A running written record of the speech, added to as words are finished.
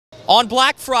On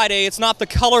Black Friday, it's not the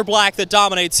color black that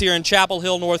dominates here in Chapel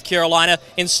Hill, North Carolina.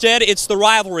 Instead, it's the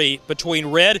rivalry between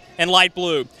red and light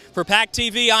blue. For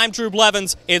PackTV, I'm Drew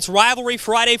Blevins. It's Rivalry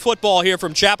Friday football here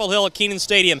from Chapel Hill at Kenan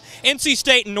Stadium. NC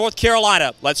State and North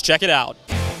Carolina. Let's check it out.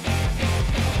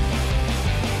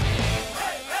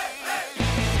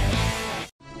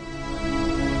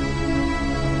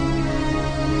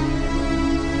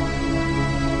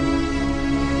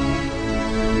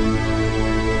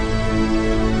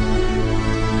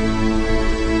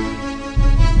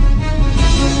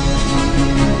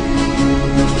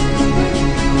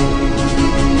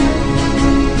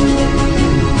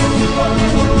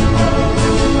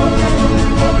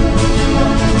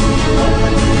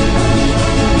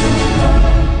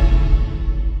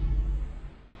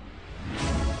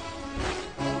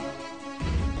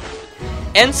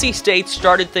 NC State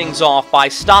started things off by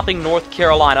stopping North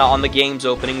Carolina on the game's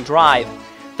opening drive.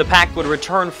 The Pack would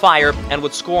return fire and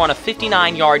would score on a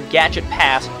 59-yard gadget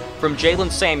pass from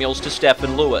Jalen Samuels to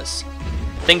Stephen Lewis.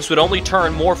 Things would only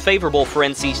turn more favorable for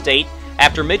NC State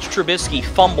after Mitch Trubisky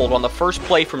fumbled on the first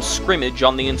play from scrimmage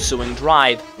on the ensuing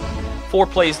drive. 4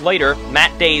 plays later,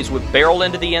 Matt Days would barrel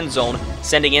into the end zone,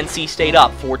 sending NC State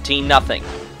up 14-0.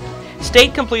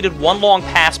 State completed one long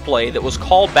pass play that was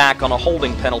called back on a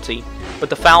holding penalty, but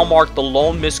the foul marked the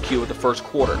lone miscue of the first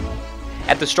quarter.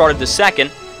 At the start of the second,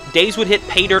 Days would hit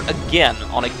pay dirt again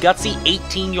on a gutsy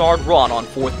 18-yard run on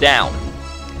 4th down.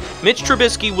 Mitch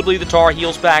Trubisky would lead the Tar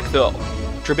Heels back though.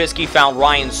 Trubisky found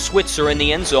Ryan Switzer in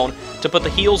the end zone to put the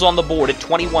Heels on the board at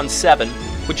 21-7,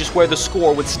 which is where the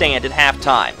score would stand at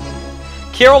halftime.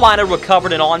 Carolina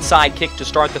recovered an onside kick to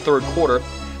start the third quarter,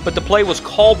 but the play was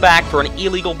called back for an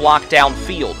illegal block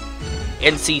downfield.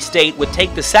 NC State would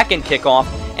take the second kickoff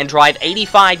and drive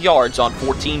 85 yards on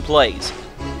 14 plays.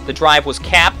 The drive was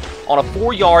capped on a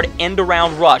 4-yard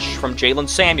end-around rush from Jalen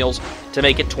Samuels to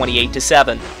make it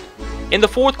 28-7. In the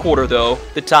fourth quarter, though,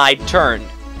 the tide turned.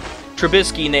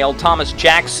 Trubisky nailed Thomas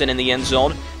Jackson in the end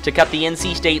zone to cut the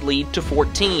NC State lead to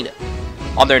 14.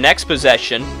 On their next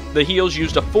possession, the Heels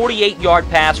used a 48-yard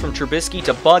pass from Trubisky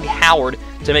to Bug Howard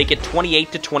to make it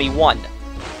 28-21.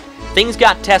 Things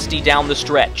got testy down the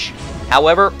stretch.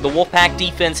 However, the Wolfpack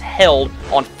defense held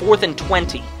on 4th and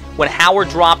 20 when Howard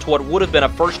dropped what would have been a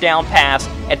first down pass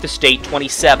at the State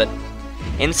 27.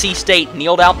 NC State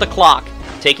kneeled out the clock,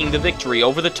 taking the victory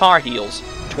over the Tar Heels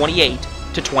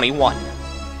 28-21.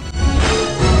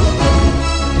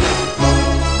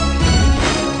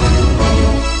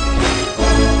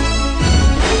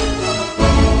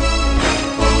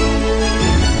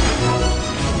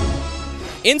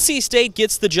 NC State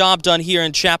gets the job done here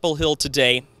in Chapel Hill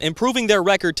today, improving their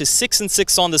record to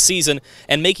 6-6 on the season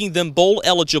and making them bowl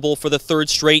eligible for the 3rd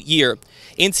straight year.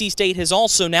 NC State has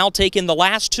also now taken the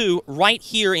last 2 right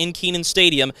here in Kenan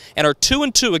Stadium and are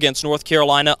 2-2 against North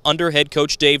Carolina under head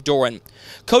coach Dave Doran.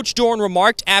 Coach Doran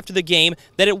remarked after the game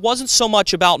that it wasn't so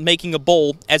much about making a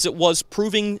bowl as it was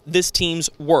proving this team's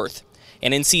worth.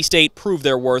 And NC State proved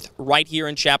their worth right here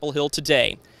in Chapel Hill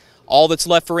today. All that's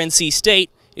left for NC State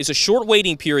is a short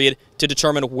waiting period to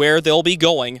determine where they'll be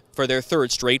going for their 3rd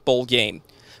straight bowl game.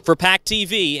 For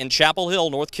PackTV in Chapel Hill,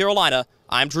 North Carolina,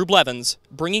 I'm Drew Blevins,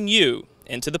 bringing you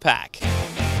into the Pack.